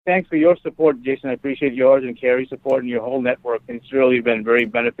Thanks for your support, Jason. I appreciate yours and Carrie's support and your whole network. It's really been very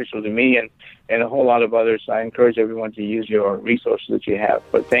beneficial to me and a whole lot of others. I encourage everyone to use your resources that you have.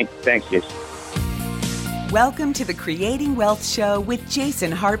 But thanks, Jason. Welcome to the Creating Wealth Show with Jason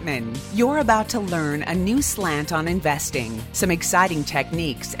Hartman. You're about to learn a new slant on investing, some exciting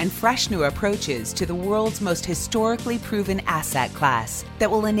techniques, and fresh new approaches to the world's most historically proven asset class that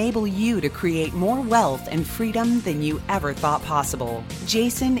will enable you to create more wealth and freedom than you ever thought possible.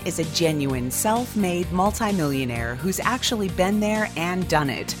 Jason is a genuine self-made multimillionaire who's actually been there and done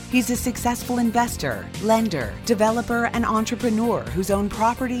it. He's a successful investor, lender, developer, and entrepreneur who's owned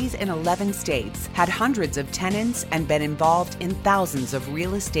properties in 11 states, had hundreds of tenants, and been involved in thousands of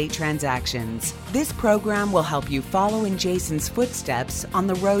real estate transactions. This program will help you follow in Jason's footsteps on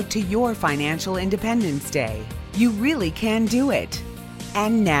the road to your financial independence day. You really can do it.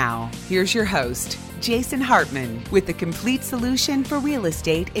 And now, here's your host, Jason Hartman, with the complete solution for real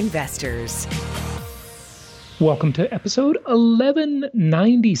estate investors. Welcome to episode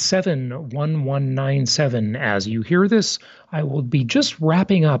 1197. As you hear this, I will be just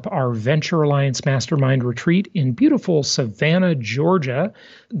wrapping up our Venture Alliance Mastermind Retreat in beautiful Savannah, Georgia.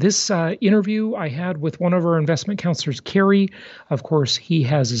 This interview I had with one of our investment counselors, Kerry. Of course, he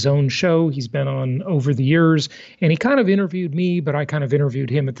has his own show he's been on over the years, and he kind of interviewed me, but I kind of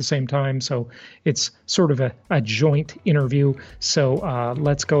interviewed him at the same time, so it's sort of a joint interview. So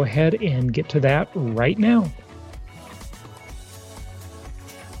let's go ahead and get to that right now.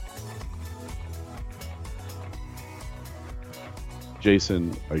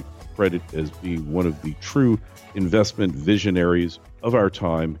 Jason, I credit as being one of the true investment visionaries of our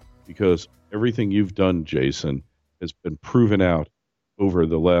time, because everything you've done, Jason, has been proven out over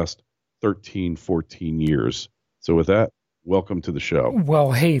the last 13, 14 years. So with that, welcome to the show.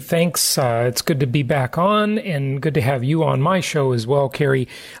 Well, hey, thanks. It's good to be back on, and good to have you on my show as well, Carrie.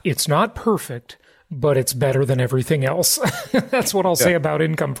 It's not perfect, but it's better than everything else. That's what I'll say about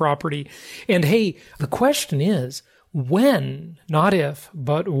income property. And hey, the question is, when, not if,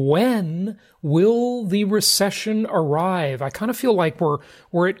 but when will the recession arrive? I kind of feel like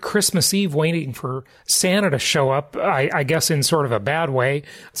we're at Christmas Eve waiting for Santa to show up, I guess in sort of a bad way.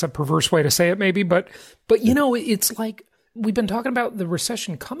 It's a perverse way to say it maybe, but you know, it's like we've been talking about the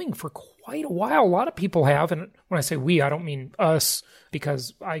recession coming for quite a while. A lot of people have, and when I say we, I don't mean us,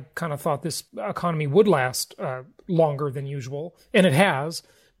 because I kind of thought this economy would last longer than usual, and it has.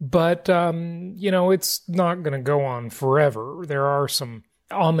 But, you know, it's not going to go on forever. There are some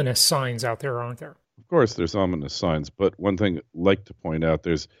ominous signs out there, aren't there? Of course, there's ominous signs. But one thing I'd like to point out,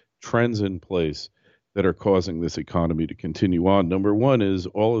 there's trends in place that are causing this economy to continue on. Number one is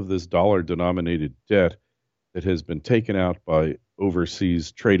all of this dollar-denominated debt that has been taken out by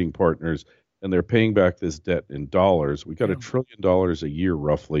overseas trading partners, and they're paying back this debt in dollars. We got $1 trillion a year,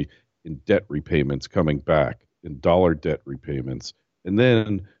 roughly, in debt repayments coming back, in dollar debt repayments. And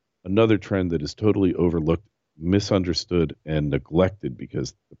then another trend that is totally overlooked, misunderstood, and neglected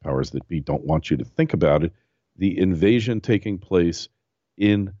because the powers that be don't want you to think about it, the invasion taking place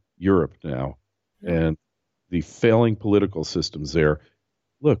in Europe now and the failing political systems there.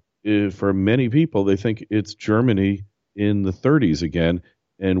 Look, for many people, they think it's Germany in the 30s again.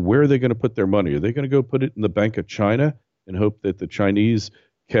 And where are they going to put their money? Are they going to go put it in the Bank of China and hope that the Chinese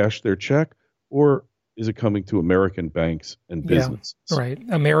cash their check? Or is it coming to American banks and businesses? Yeah, right.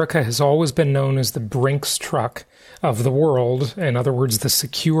 America has always been known as the Brinks truck of the world. In other words, the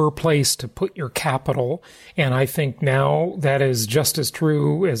secure place to put your capital. And I think now that is just as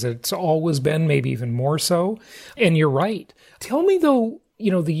true as it's always been, maybe even more so. And you're right. Tell me, though,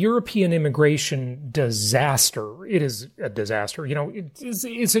 you know, the European immigration disaster, it is a disaster. You know,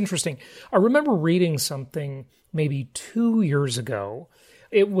 it's interesting. I remember reading something maybe 2 years ago.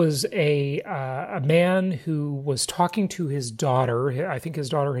 It was a man who was talking to his daughter. I think his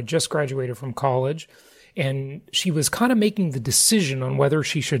daughter had just graduated from college, and she was kind of making the decision on whether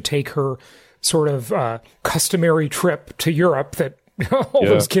she should take her sort of customary trip to Europe that all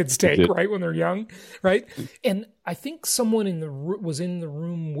those kids take, right, when they're young, right? And I think someone was in the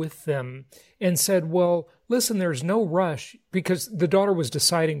room with them and said, well, listen, there's no rush, because the daughter was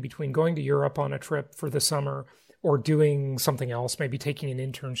deciding between going to Europe on a trip for the summer or doing something else, maybe taking an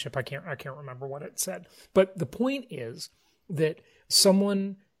internship. I can't remember what it said. But the point is that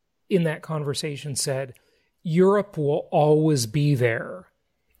someone in that conversation said, Europe will always be there.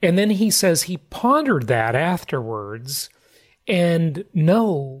 And then he says he pondered that afterwards, and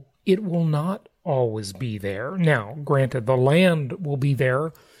no, it will not always be there. Now, granted, the land will be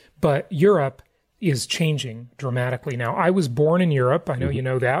there, but Europe is changing dramatically now. I was born in Europe. I know you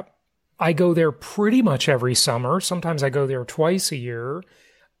know that. I go there pretty much every summer. Sometimes I go there twice a year.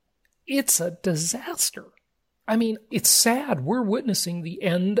 it's a disaster. I mean, it's sad. We're witnessing the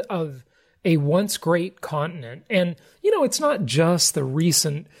end of a once great continent. And, it's not just the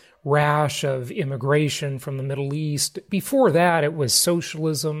recent rash of immigration from the Middle East. Before that, it was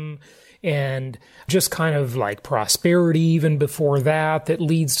socialism and just kind of like prosperity even before that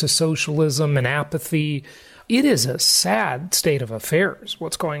leads to socialism and apathy. It is a sad state of affairs,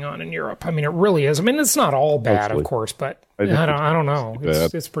 what's going on in Europe. I mean, it really is. I mean, it's not all bad, of course, but I don't know.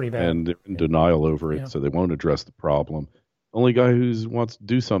 It's pretty bad. And they're in denial over it, so they won't address the problem. Only guy who wants to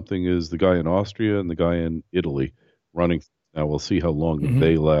do something is the guy in Austria and the guy in Italy running. Now, we'll see how long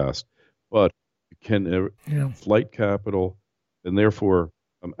they last. But you can flight capital, and therefore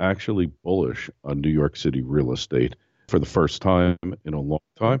I'm actually bullish on New York City real estate for the first time in a long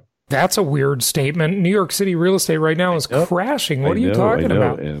time. That's a weird statement. New York City real estate right now is crashing. What are you talking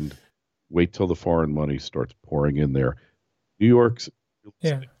about? And wait till the foreign money starts pouring in there. New York's real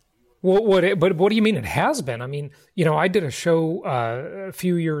estate. But what do you mean it has been? I mean, I did a show a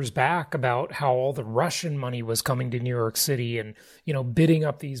few years back about how all the Russian money was coming to New York City and, bidding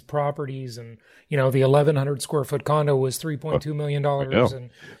up these properties. And, the 1,100 square foot condo was $3.2 million.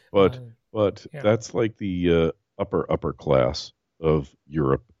 But that's like the upper class of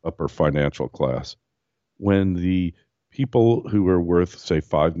Europe, upper financial class. When the people who are worth, say,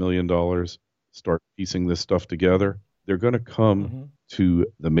 $5 million start piecing this stuff together, they're going to come to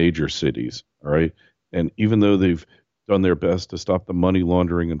the major cities, all right? And even though they've done their best to stop the money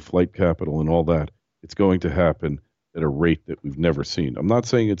laundering and flight capital and all that, it's going to happen at a rate that we've never seen. I'm not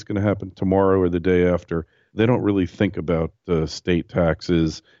saying it's going to happen tomorrow or the day after. They don't really think about state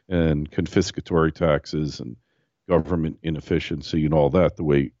taxes and confiscatory taxes and government inefficiency and all that the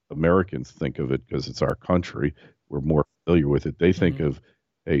way Americans think of it, because it's our country. We're more familiar with it. They think of,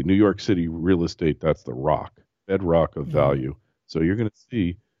 hey, New York City real estate, that's the bedrock of value. So you're going to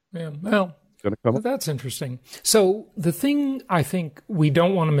see. Yeah, well, that's interesting. So the thing I think we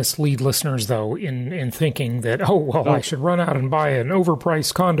don't want to mislead listeners, though, in thinking that, I should run out and buy an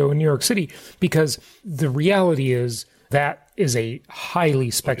overpriced condo in New York City, because the reality is that is a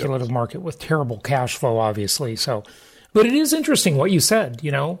highly speculative market with terrible cash flow, obviously. So, but it is interesting what you said,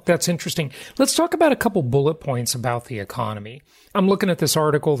 that's interesting. Let's talk about a couple bullet points about the economy. I'm looking at this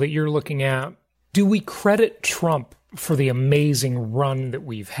article that you're looking at. Do we credit Trump for the amazing run that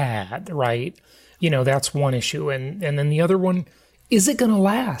we've had, right? That's one issue. And then the other one, is it going to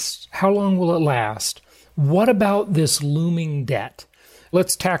last? How long will it last? What about this looming debt?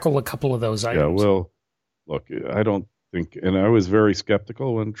 Let's tackle a couple of those items. Yeah, well, look, I don't think, and I was very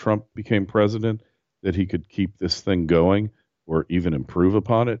skeptical when Trump became president, that he could keep this thing going or even improve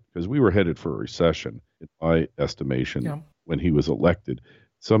upon it, because we were headed for a recession, in my estimation, when he was elected.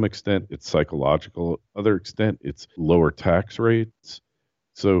 Some extent, it's psychological. Other extent, it's lower tax rates.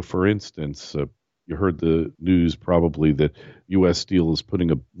 So, for instance, you heard the news probably that U.S. Steel is putting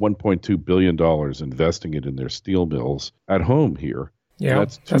 $1.2 billion, investing it in their steel mills at home here. Yeah,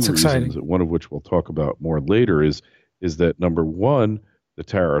 that's reasons, exciting. One of which we'll talk about more later is that, number one, the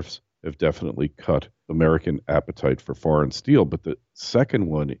tariffs have definitely cut American appetite for foreign steel. But the second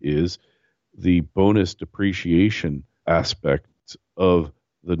one is the bonus depreciation aspect of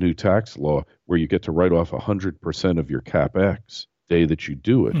the new tax law, where you get to write off 100% of your CapEx day that you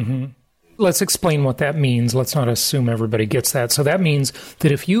do it. Let's explain what that means. Let's not assume everybody gets that. So that means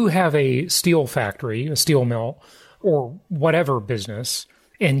that if you have a steel factory, a steel mill, or whatever business,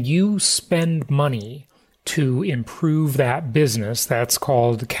 and you spend money to improve that business, that's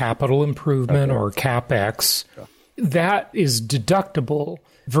called capital improvement or CapEx, that is deductible,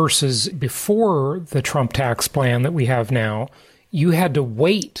 versus before the Trump tax plan that we have now, you had to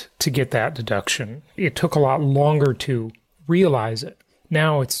wait to get that deduction. It took a lot longer to realize it.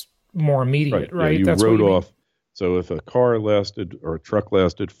 Now it's more immediate, right? Yeah, you wrote off. So if a car lasted or a truck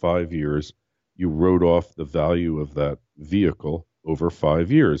lasted 5 years, you wrote off the value of that vehicle over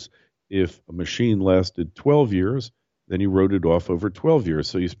 5 years. If a machine lasted 12 years, then you wrote it off over 12 years.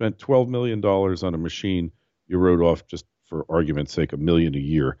 So you spent $12 million on a machine. You wrote off, just for argument's sake, $1 million a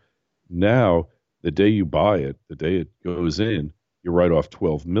year. Now, the day you buy it, the day it goes in, you write off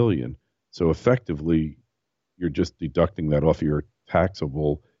 $12 million. So effectively, you're just deducting that off of your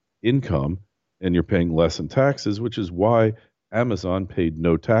taxable income, and you're paying less in taxes, which is why Amazon paid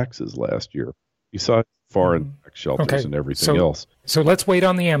no taxes last year, besides foreign tax shelters and everything else. So let's wait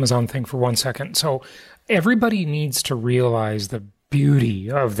on the Amazon thing for 1 second. So everybody needs to realize the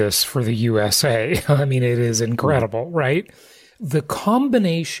beauty of this for the USA. I mean, it is incredible, right? The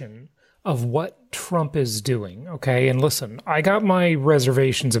combination of what Trump is doing, okay? And listen, I got my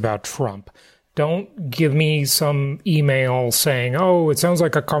reservations about Trump. Don't give me some email saying, oh, it sounds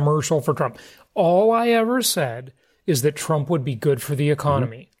like a commercial for Trump. All I ever said is that Trump would be good for the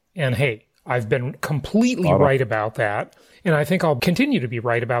economy. And hey, I've been completely right about that. And I think I'll continue to be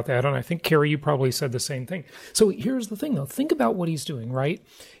right about that. And I think, Carrie, you probably said the same thing. So here's the thing, though. Think about what he's doing, right?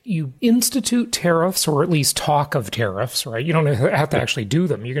 You institute tariffs, or at least talk of tariffs, right? You don't have to actually do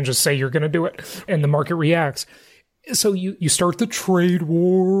them. You can just say you're going to do it, and the market reacts. So you start the trade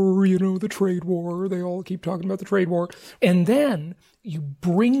war, the trade war. They all keep talking about the trade war. And then you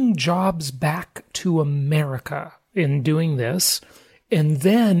bring jobs back to America in doing this. And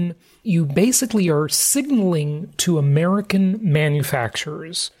then you basically are signaling to American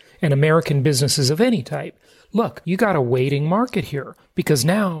manufacturers and American businesses of any type, look, you got a waiting market here, because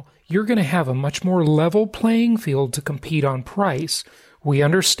now you're going to have a much more level playing field to compete on price. We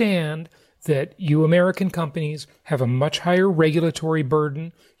understand that you American companies have a much higher regulatory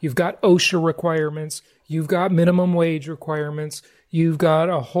burden. You've got OSHA requirements. You've got minimum wage requirements. You've got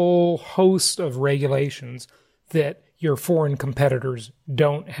a whole host of regulations that your foreign competitors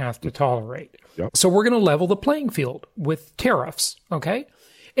don't have to tolerate. Yep. So we're going to level the playing field with tariffs, okay?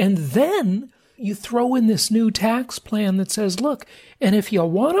 And then you throw in this new tax plan that says, look, and if you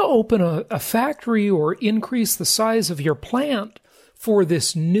want to open a factory or increase the size of your plant for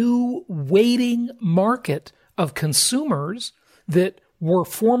this new waiting market of consumers that were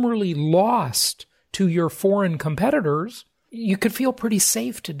formerly lost to your foreign competitors, you could feel pretty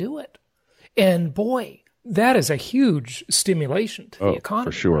safe to do it. And boy, that is a huge stimulation to the economy.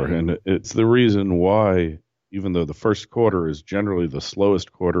 For sure. Right? And it's the reason why, even though the first quarter is generally the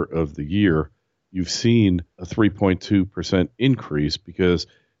slowest quarter of the year, you've seen a 3.2% increase, because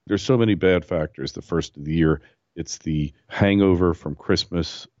there's so many bad factors the first of the year. It's the hangover from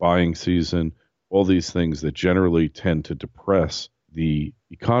Christmas buying season, all these things that generally tend to depress the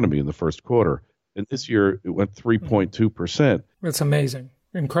economy in the first quarter. And this year it went 3.2%. It's amazing.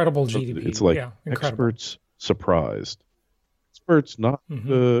 Incredible GDP. It's like experts surprised. Experts not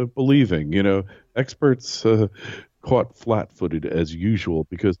believing. Experts caught flat-footed as usual,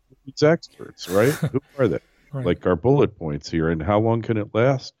 because it's experts, right? Who are they? Right. Like our bullet points here. And how long can it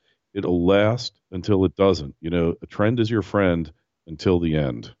last? It'll last until it doesn't. A trend is your friend until the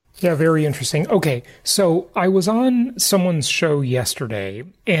end. Yeah, very interesting. Okay, so I was on someone's show yesterday,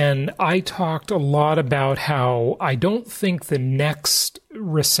 and I talked a lot about how I don't think the next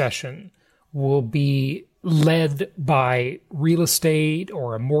recession will be led by real estate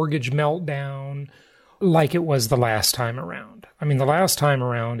or a mortgage meltdown like it was the last time around. I mean, the last time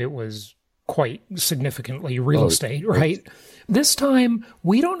around, it was quite significantly real estate, right? This time,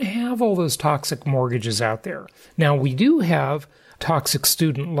 we don't have all those toxic mortgages out there. Now, we do have toxic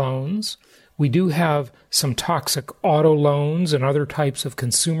student loans. We do have some toxic auto loans and other types of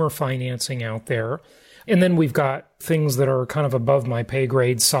consumer financing out there. And then we've got things that are kind of above my pay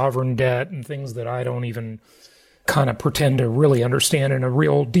grade, sovereign debt, and things that I don't even kind of pretend to really understand in a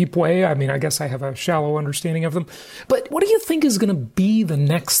real deep way. I mean, I guess I have a shallow understanding of them. But what do you think is going to be the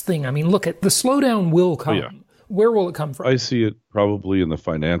next thing? I mean, look, the slowdown will come. Yeah. Where will it come from? I see it probably in the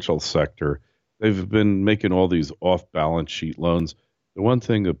financial sector. They've been making all these off-balance sheet loans. The one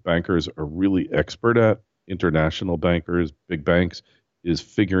thing that bankers are really expert at, international bankers, big banks, is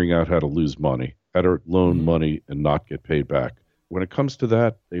figuring out how to lose money, how to loan money and not get paid back. When it comes to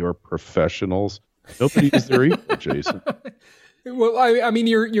that, they are professionals. Nobody is their equal, Jason. Well, I mean,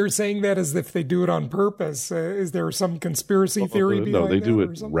 you're saying that as if they do it on purpose. Is there some conspiracy theory behind that? No, they do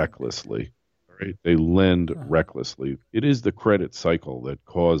it recklessly. Right? They lend recklessly. It is the credit cycle that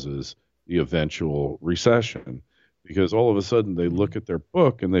causes the eventual recession, because all of a sudden they look at their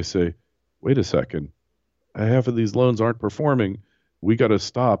book and they say, wait a second, half of these loans aren't performing. We got to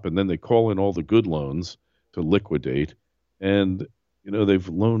stop. And then they call in all the good loans to liquidate. And, they've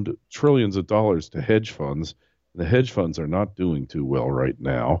loaned trillions of dollars to hedge funds. The hedge funds are not doing too well right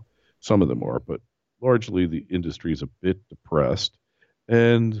now. Some of them are, but largely the industry is a bit depressed.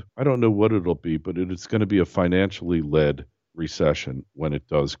 And I don't know what it'll be, but it's going to be a financially led recession when it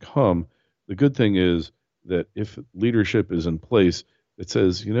does come. The good thing is that if leadership is in place that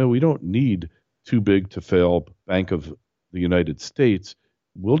says, we don't need too big to fail Bank of the United States,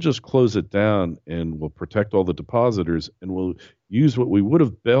 we'll just close it down and we'll protect all the depositors, and we'll use what we would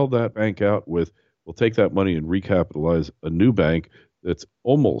have bailed that bank out with. We'll take that money and recapitalize a new bank that's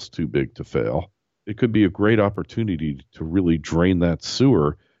almost too big to fail. It could be a great opportunity to really drain that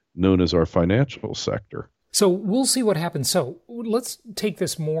sewer known as our financial sector. So we'll see what happens. So let's take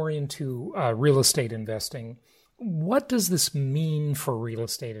this more into real estate investing. What does this mean for real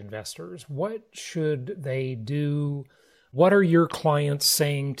estate investors? What should they do? What are your clients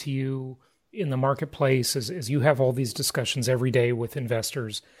saying to you? in the marketplace as you have all these discussions every day with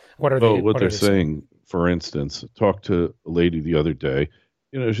investors? What are Oh, they? what What they're are they saying? saying, for instance, talked to a lady the other day.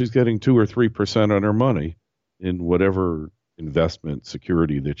 She's getting 2 or 3% on her money in whatever investment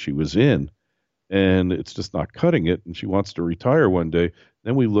security that she was in, and it's just not cutting it. And she wants to retire one day.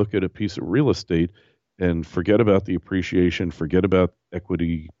 Then we look at a piece of real estate and forget about the appreciation, forget about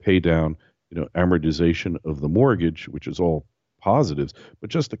equity pay down, amortization of the mortgage, which is all positives, but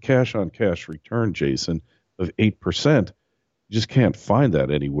just a cash on cash return, Jason, of 8%. You just can't find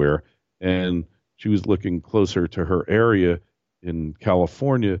that anywhere. And she was looking closer to her area in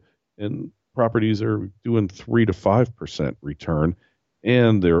California, and properties are doing 3 to 5% return,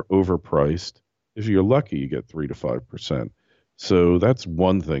 and they're overpriced. If you're lucky, you get 3 to 5%. So that's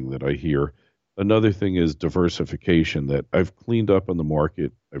one thing that I hear. Another thing is diversification, that I've cleaned up on the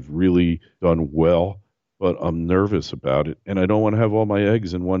market. I've really done well, but I'm nervous about it. And I don't want to have all my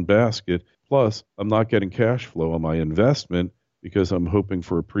eggs in one basket. Plus, I'm not getting cash flow on my investment because I'm hoping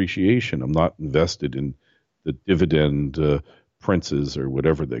for appreciation. I'm not invested in the dividend princes or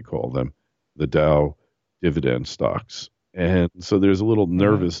whatever they call them, the Dow dividend stocks. And so there's a little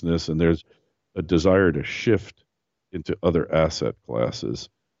nervousness and there's a desire to shift into other asset classes.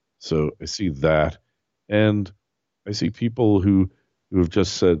 So I see that. And I see people who have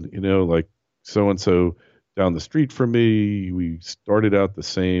just said, like so-and-so down the street from me, we started out the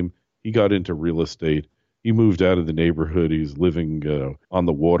same. He got into real estate. He moved out of the neighborhood. He's living on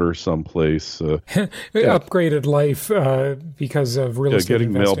the water someplace. Upgraded life because of real estate getting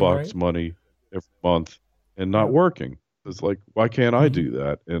investing, mailbox right? money every month and not working. It's like, why can't I do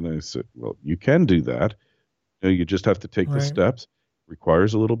that? And I said, well, you can do that. You just have to take the steps.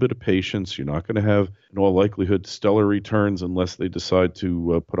 Requires a little bit of patience. You're not going to have, in all likelihood, stellar returns unless they decide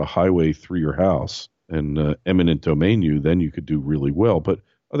to put a highway through your house and eminent domain you. Then you could do really well. But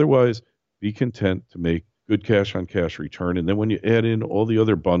otherwise, be content to make good cash on cash return. And then when you add in all the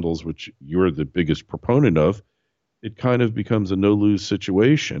other bundles, which you're the biggest proponent of, it kind of becomes a no-lose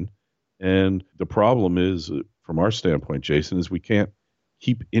situation. And the problem is, from our standpoint, Jason, is we can't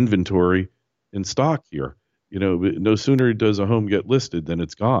keep inventory in stock here. No sooner does a home get listed than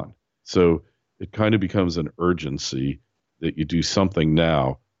it's gone. So it kind of becomes an urgency that you do something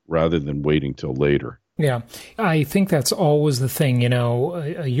now rather than waiting till later. Yeah, I think that's always the thing,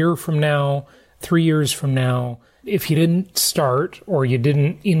 a year from now, 3 years from now, if you didn't start or you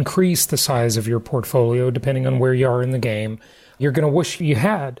didn't increase the size of your portfolio, depending on where you are in the game, you're going to wish you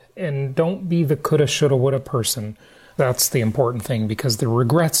had. And don't be the coulda, shoulda, woulda person. That's the important thing, because the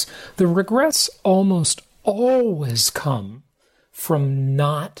regrets almost always come from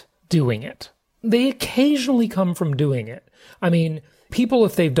not doing it. They occasionally come from doing it. I mean, people,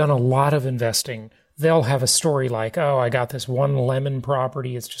 if they've done a lot of investing, they'll have a story like, oh, I got this one lemon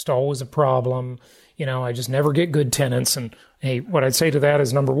property. It's just always a problem. I just never get good tenants. And hey, what I'd say to that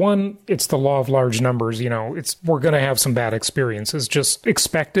is, number one, it's the law of large numbers. We're going to have some bad experiences. Just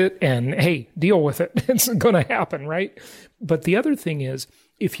expect it and hey, deal with it. It's going to happen, right? But the other thing is,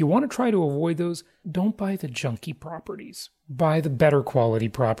 if you want to try to avoid those, don't buy the junky properties. Buy the better quality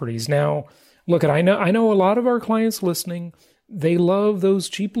properties. Now, look, I know a lot of our clients listening, they love those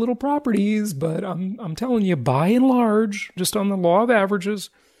cheap little properties, but I'm telling you, by and large, just on the law of averages,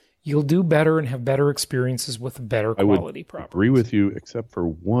 you'll do better and have better experiences with better quality properties. I agree with you, except for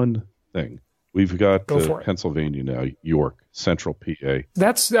one thing. We've got Pennsylvania now, York, Central PA.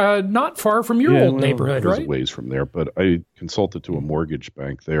 That's not far from your old neighborhood, right? There's ways from there, but I consulted to a mortgage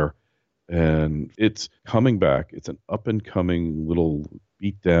bank there, and it's coming back. It's an up-and-coming little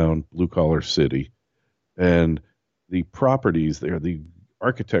beat-down blue-collar city, and the properties there, the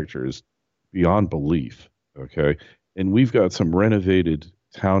architecture is beyond belief, okay? And we've got some renovated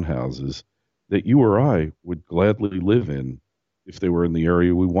townhouses that you or I would gladly live in if they were in the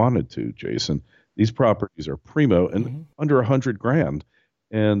area we wanted to, Jason. These properties are primo and under $100,000,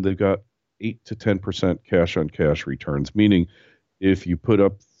 and they've got 8 to 10% cash on cash returns, meaning if you put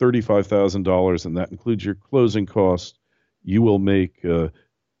up $35,000 and that includes your closing costs, you will make,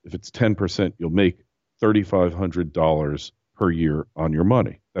 if it's 10%, you'll make $3,500 per year on your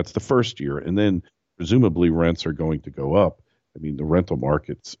money. That's the first year. And then presumably rents are going to go up. I mean, the rental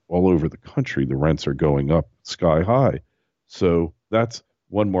markets all over the country, the rents are going up sky high. So that's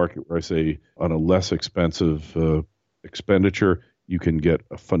one market where I say on a less expensive expenditure, you can get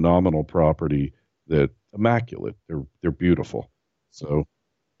a phenomenal property that's immaculate. They're beautiful. So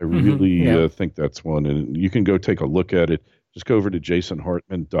I really think that's one. And you can go take a look at it. Just go over to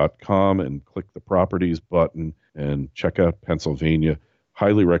jasonhartman.com and click the properties button and check out Pennsylvania.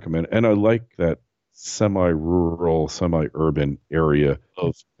 Highly recommend. And I like that semi-rural, semi-urban area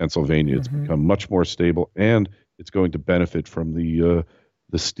of Pennsylvania. It's become much more stable, and it's going to benefit from the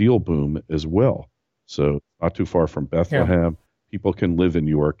steel boom as well. So not too far from Bethlehem. People can live in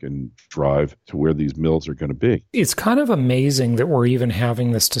York and drive to where these mills are going to be. It's kind of amazing that we're even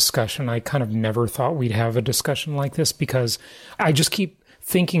having this discussion. I kind of never thought we'd have a discussion like this because I just keep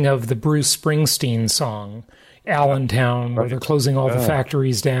thinking of the Bruce Springsteen song, Allentown, where they're closing all the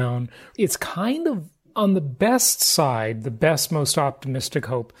factories down. It's kind of on the best side, the best, most optimistic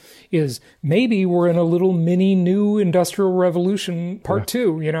hope is maybe we're in a little mini new industrial revolution part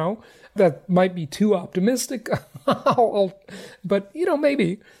two, you know? That might be too optimistic, but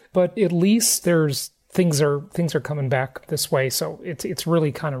maybe. But at least there's things are coming back this way, so it's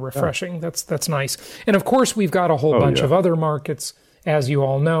really kind of refreshing. That's nice. And of course, we've got a whole bunch of other markets, as you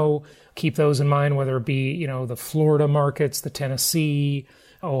all know. Keep those in mind, whether it be the Florida markets, the Tennessee,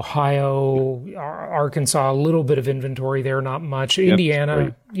 Ohio, Arkansas, a little bit of inventory there, not much.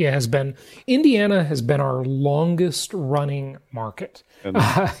 Indiana, has been our longest running market. And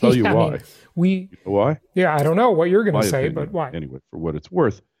I'll tell you why. You know why? Yeah, I don't know what you're going to say, opinion, but why? Anyway, for what it's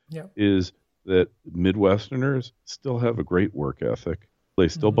worth, is that Midwesterners still have a great work ethic. They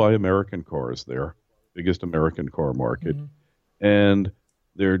still buy American cars there, biggest American car market, and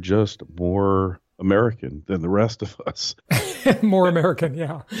they're just more American than the rest of us. More American,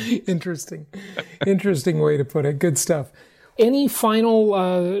 yeah. Interesting way to put it. Good stuff. Any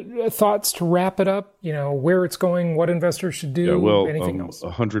final thoughts to wrap it up? Where it's going, what investors should do, anything else?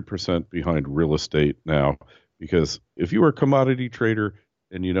 100% behind real estate now, because if you were a commodity trader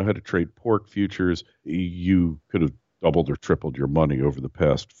and you know how to trade pork futures, you could have doubled or tripled your money over the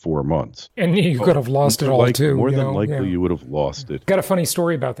past 4 months. And you could have lost it all too. More than likely you would have lost it. Got a funny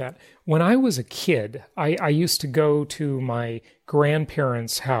story about that. When I was a kid, I used to go to my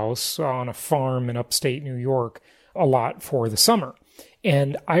grandparents' house on a farm in upstate New York a lot for the summer.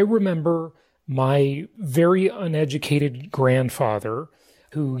 And I remember my very uneducated grandfather,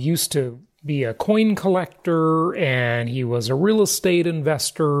 who used to be a coin collector, and he was a real estate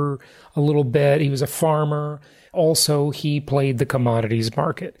investor a little bit. He was a farmer. Also, he played the commodities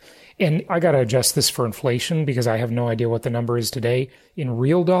market. And I got to adjust this for inflation because I have no idea what the number is today. In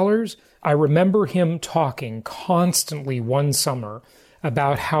real dollars, I remember him talking constantly one summer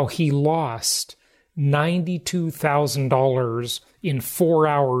about how he lost $92,000 in 4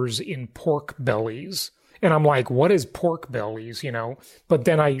 hours in pork bellies. And I'm like, what is pork bellies, But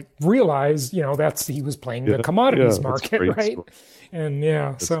then I realized, he was playing the commodities market, right? Story.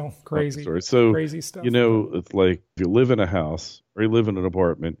 And so crazy. So, crazy stuff. It's like if you live in a house or you live in an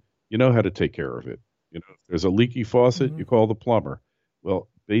apartment, you know how to take care of it. If there's a leaky faucet, you call the plumber. Well,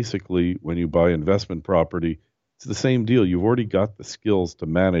 basically, when you buy investment property, it's the same deal. You've already got the skills to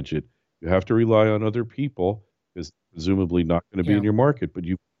manage it. You have to rely on other people because presumably not going to be in your market, but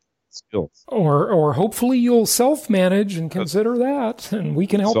you skills. Or hopefully you'll self-manage and consider that, and we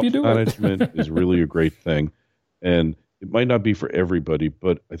can help you do it. Self-management is really a great thing, and it might not be for everybody,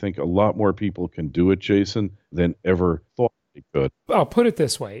 but I think a lot more people can do it, Jason, than ever thought they could. I'll put it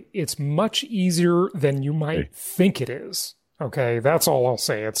this way. It's much easier than you might think it is. Okay, that's all I'll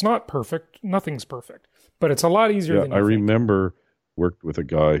say. It's not perfect. Nothing's perfect, but it's a lot easier than you think. I remember worked with a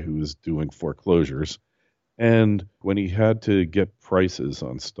guy who was doing foreclosures, and when he had to get prices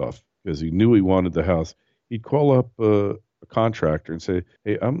on stuff because he knew he wanted the house, he'd call up a contractor and say,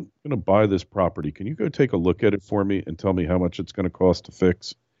 hey, I'm going to buy this property. Can you go take a look at it for me and tell me how much it's going to cost to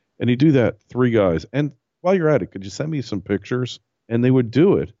fix? And he'd do that, 3 guys. And while you're at it, could you send me some pictures? And they would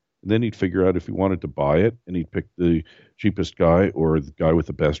do it. And then he'd figure out if he wanted to buy it, and he'd pick the cheapest guy or the guy with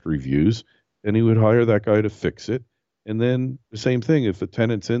the best reviews, and he would hire that guy to fix it. And then the same thing, if the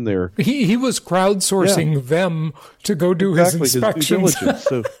tenant's in there. He was crowdsourcing them to go do his inspections. His due diligence.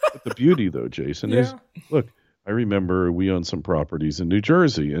 So the beauty, though, Jason, is, look, I remember we owned some properties in New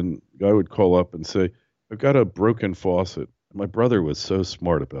Jersey, and the guy would call up and say, I've got a broken faucet. My brother was so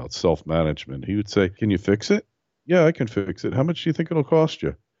smart about self-management. He would say, can you fix it? Yeah, I can fix it. How much do you think it'll cost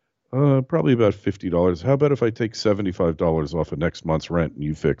you? Probably about $50. How about if I take $75 off of next month's rent and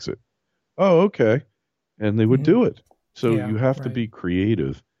you fix it? Oh, okay. And they would do it. So you have to be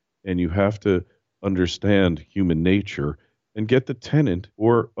creative, and you have to understand human nature and get the tenant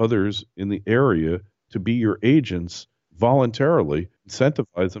or others in the area to be your agents voluntarily,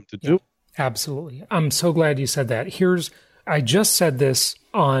 incentivize them to do it. Absolutely. I'm so glad you said that. I just said this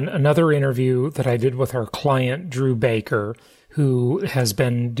on another interview that I did with our client, Drew Baker, who has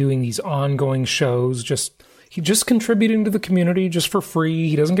been doing these ongoing shows, just contributing to the community just for free.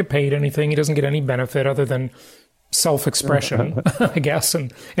 He doesn't get paid anything. He doesn't get any benefit other than self-expression, I guess,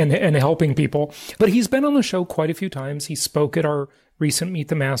 and helping people. But he's been on the show quite a few times. He spoke at our recent Meet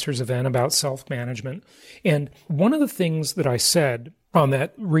the Masters event about self-management. And one of the things that I said on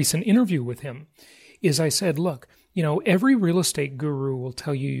that recent interview with him is I said, look, every real estate guru will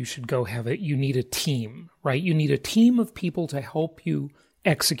tell you you should go have it. You need a team, right? You need a team of people to help you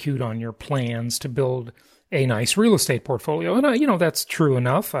execute on your plans to build a nice real estate portfolio. And, that's true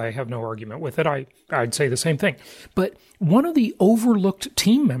enough. I have no argument with it. I'd say the same thing. But one of the overlooked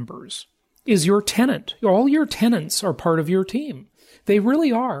team members is your tenant. All your tenants are part of your team. They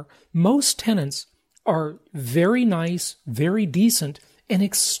really are. Most tenants are very nice, very decent, and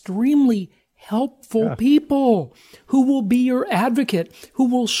extremely helpful people who will be your advocate, who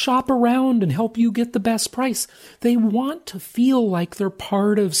will shop around and help you get the best price. They want to feel like they're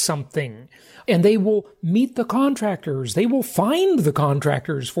part of something, and they will meet the contractors. They will find the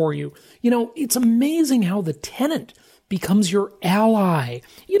contractors for you. It's amazing how the tenant becomes your ally.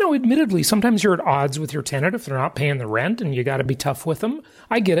 Admittedly, sometimes you're at odds with your tenant if they're not paying the rent and you got to be tough with them.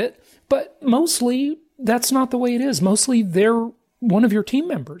 I get it. But mostly that's not the way it is. Mostly they're one of your team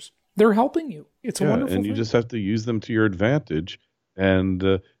members. They're helping you. It's a wonderful and you thing. just have to use them to your advantage. And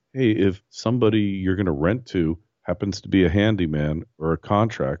hey, if somebody you're going to rent to happens to be a handyman or a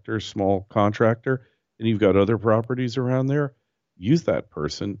contractor, small contractor, and you've got other properties around there, use that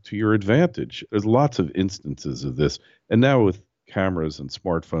person to your advantage. There's lots of instances of this. And now with cameras and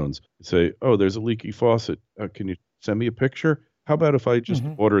smartphones, you say, oh, there's a leaky faucet. Can you send me a picture? How about if I just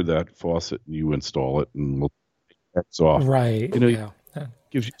order that faucet and you install it and we'll take X off? Right.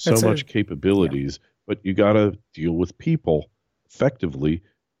 Gives you so much capabilities, but you got to deal with people effectively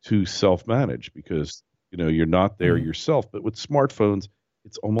to self-manage because, you're not there yourself. But with smartphones,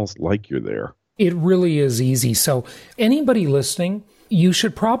 it's almost like you're there. It really is easy. So anybody listening, you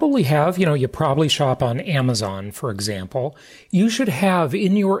should probably have, you probably shop on Amazon, for example. You should have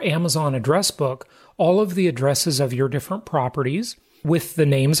in your Amazon address book all of the addresses of your different properties with the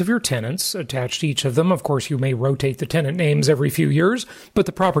names of your tenants attached to each of them. Of course, you may rotate the tenant names every few years, but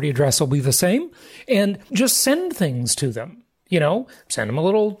the property address will be the same. And just send things to them. Send them a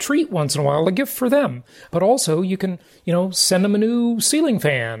little treat once in a while, a gift for them. But also you can, send them a new ceiling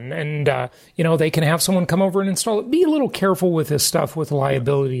fan and, they can have someone come over and install it. Be a little careful with this stuff with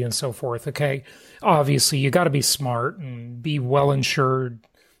liability and so forth, okay? Obviously, you got to be smart and be well insured.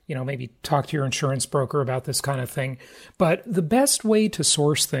 Maybe talk to your insurance broker about this kind of thing. But the best way to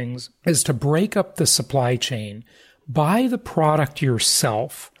source things is to break up the supply chain, buy the product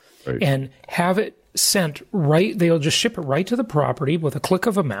yourself, and have it sent right. They'll just ship it right to the property with a click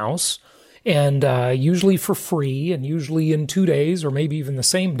of a mouse, and usually for free, and usually in 2 days or maybe even the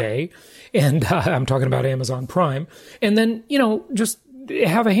same day. And I'm talking about Amazon Prime. And then, just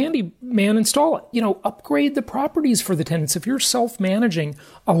have a handyman install it. Upgrade the properties for the tenants. If you're self-managing,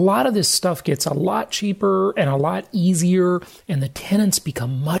 a lot of this stuff gets a lot cheaper and a lot easier, and the tenants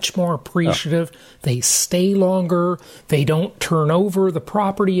become much more appreciative. They stay longer. They don't turn over the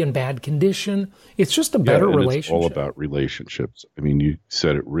property in bad condition. It's just a better relationship. It's all about relationships. I mean, you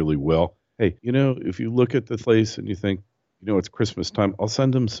said it really well. Hey, if you look at the place and you think, it's Christmas time, I'll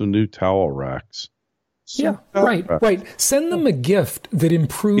send them some new towel racks. Right. Send them a gift that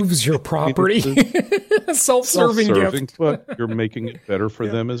improves your property. Self-serving gift. But you're making it better for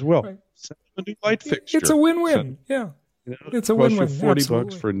them as well. Right. Send them a new light fixture. It's a win-win. It's a win-win.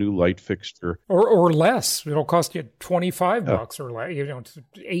 $40 for a new light fixture. Or less. It'll cost you $25 or less,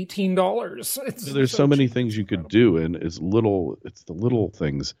 $18. There's so many things you could do, and it's the little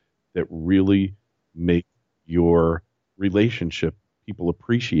things that really make your relationship, people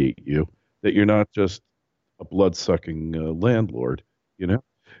appreciate you, that you're not just a blood-sucking landlord, that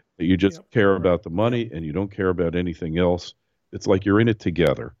you just care about the money and you don't care about anything else. It's like you're in it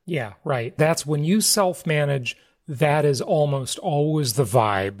together. Yeah, right. That's when you self-manage, that is almost always the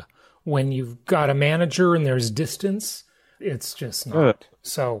vibe. When you've got a manager and there's distance, it's just not.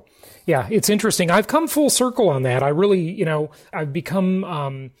 So, yeah, it's interesting. I've come full circle on that. I really, I've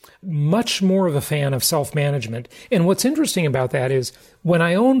become much more of a fan of self-management. And what's interesting about that is when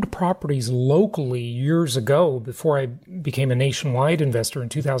I owned properties locally years ago, before I became a nationwide investor in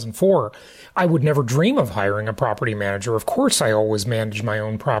 2004, I would never dream of hiring a property manager. Of course, I always managed my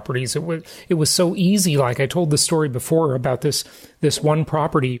own properties. It was so easy. Like I told the story before about this one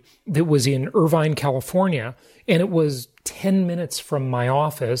property that was in Irvine, California, and it was 10 minutes from my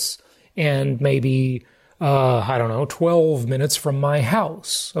office and maybe, 12 minutes from my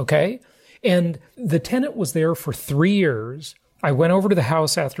house, okay? And the tenant was there for 3 years. I went over to the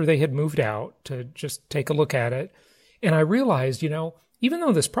house after they had moved out to just take a look at it. And I realized, even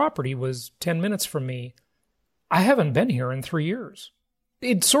though this property was 10 minutes from me, I haven't been here in 3 years.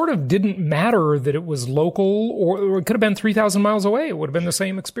 It sort of didn't matter that it was local or it could have been 3,000 miles away. It would have been the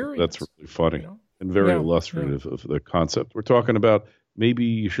same experience. That's really funny and very illustrative of the concept we're talking about. Maybe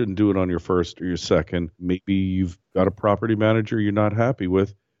you shouldn't do it on your first or your second. Maybe you've got a property manager you're not happy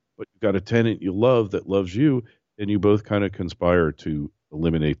with, but you've got a tenant you love that loves you, and you both kind of conspire to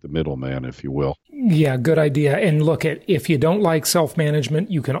eliminate the middleman, if you will. Yeah, good idea. And look, if you don't like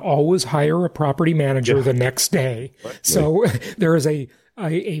self-management, you can always hire a property manager the next day. Right. So there is a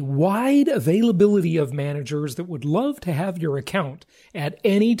wide availability of managers that would love to have your account at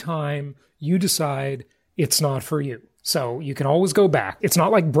any time you decide it's not for you. So you can always go back. It's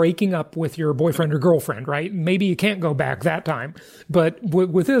not like breaking up with your boyfriend or girlfriend, right? Maybe you can't go back that time. But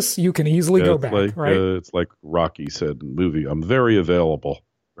with this, you can easily go back, right? It's like Rocky said in the movie, I'm very available,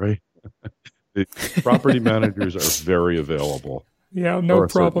 right? The property managers are very available. Yeah, no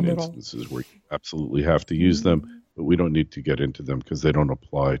problem at all. There are instances where you absolutely have to use them, but we don't need to get into them because they don't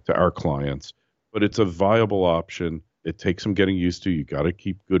apply to our clients. But it's a viable option. It takes some getting used to. You got to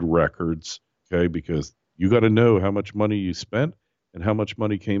keep good records, okay? Because you got to know how much money you spent and how much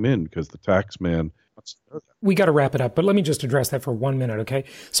money came in, because the tax man wants to know that. We got to wrap it up, but let me just address that for 1 minute, okay?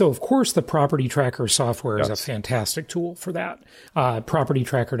 So, of course, the Property Tracker software is a fantastic tool for that,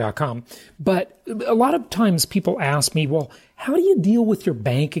 propertytracker.com. But a lot of times people ask me, well, how do you deal with your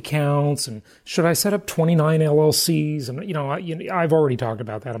bank accounts? And should I set up 29 LLCs? And, I've already talked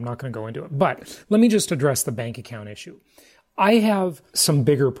about that. I'm not going to go into it. But let me just address the bank account issue. I have some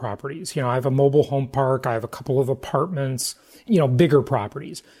bigger properties. I have a mobile home park. I have a couple of apartments, bigger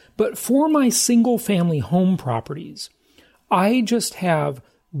properties. But for my single family home properties, I just have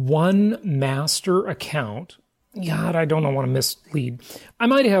one master account. God, I don't want to mislead. I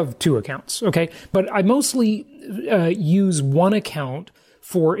might have two accounts, okay? But I mostly use one account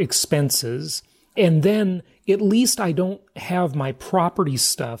for expenses. And then at least I don't have my property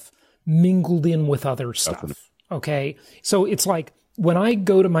stuff mingled in with other stuff. Okay. So it's like when I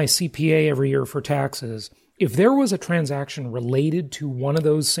go to my CPA every year for taxes, if there was a transaction related to one of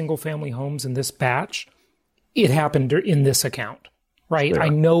those single family homes in this batch, it happened in this account, right? Yeah. I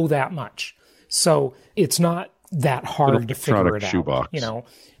know that much. So it's not that hard to figure it out.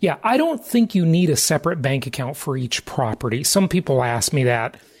 Yeah. I don't think you need a separate bank account for each property. Some people ask me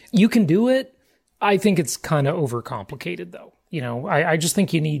that. You can do it. I think it's kind of overcomplicated though. I just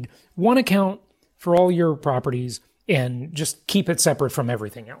think you need one account for all your properties and just keep it separate from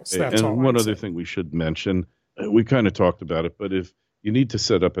everything else. That's all. And one other thing we should mention, we kind of talked about it, but if you need to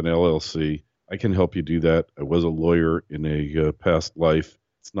set up an LLC, I can help you do that. I was a lawyer in a past life.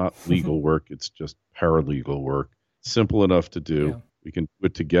 It's not legal work. It's just paralegal work. Simple enough to do. Yeah. We can do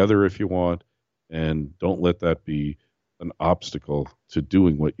it together if you want, and don't let that be an obstacle to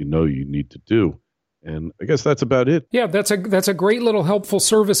doing what you know you need to do. And I guess that's about it. Yeah, that's a great little helpful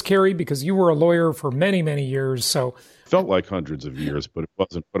service, Kerry, because you were a lawyer for many, many years. So felt like hundreds of years, but it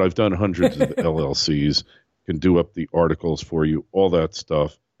wasn't. But I've done hundreds of LLCs, can do up the articles for you, all that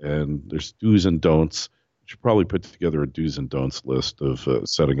stuff. And there's do's and don'ts. You should probably put together a do's and don'ts list of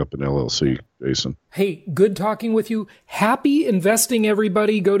setting up an LLC, Jason. Hey, good talking with you. Happy investing,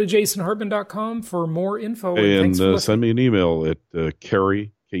 everybody. Go to jasonhartman.com for more info. And send me an email at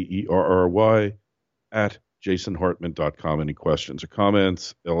Kerry, Kerry, at jasonhartman.com. Any questions or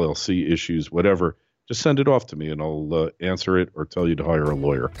comments, LLC issues, whatever, just send it off to me and I'll answer it or tell you to hire a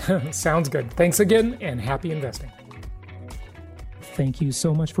lawyer. Sounds good. Thanks again and happy investing. Thank you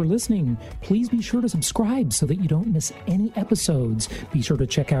so much for listening. Please be sure to subscribe so that you don't miss any episodes. Be sure to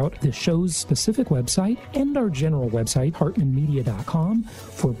check out the show's specific website and our general website, hartmanmedia.com,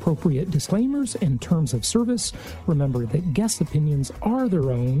 for appropriate disclaimers and terms of service. Remember that guest opinions are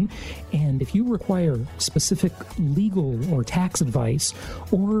their own, and if you require specific legal or tax advice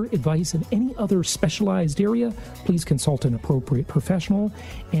or advice in any other specialized area, please consult an appropriate professional.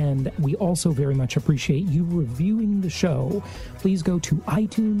 And we also very much appreciate you reviewing the show. Please go to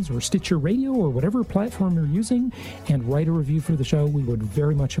iTunes or Stitcher Radio or whatever platform you're using and write a review for the show. We would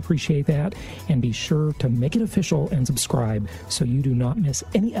very much appreciate that. And be sure to make it official and subscribe so you do not miss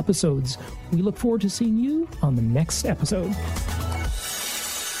any episodes. We look forward to seeing you on the next episode.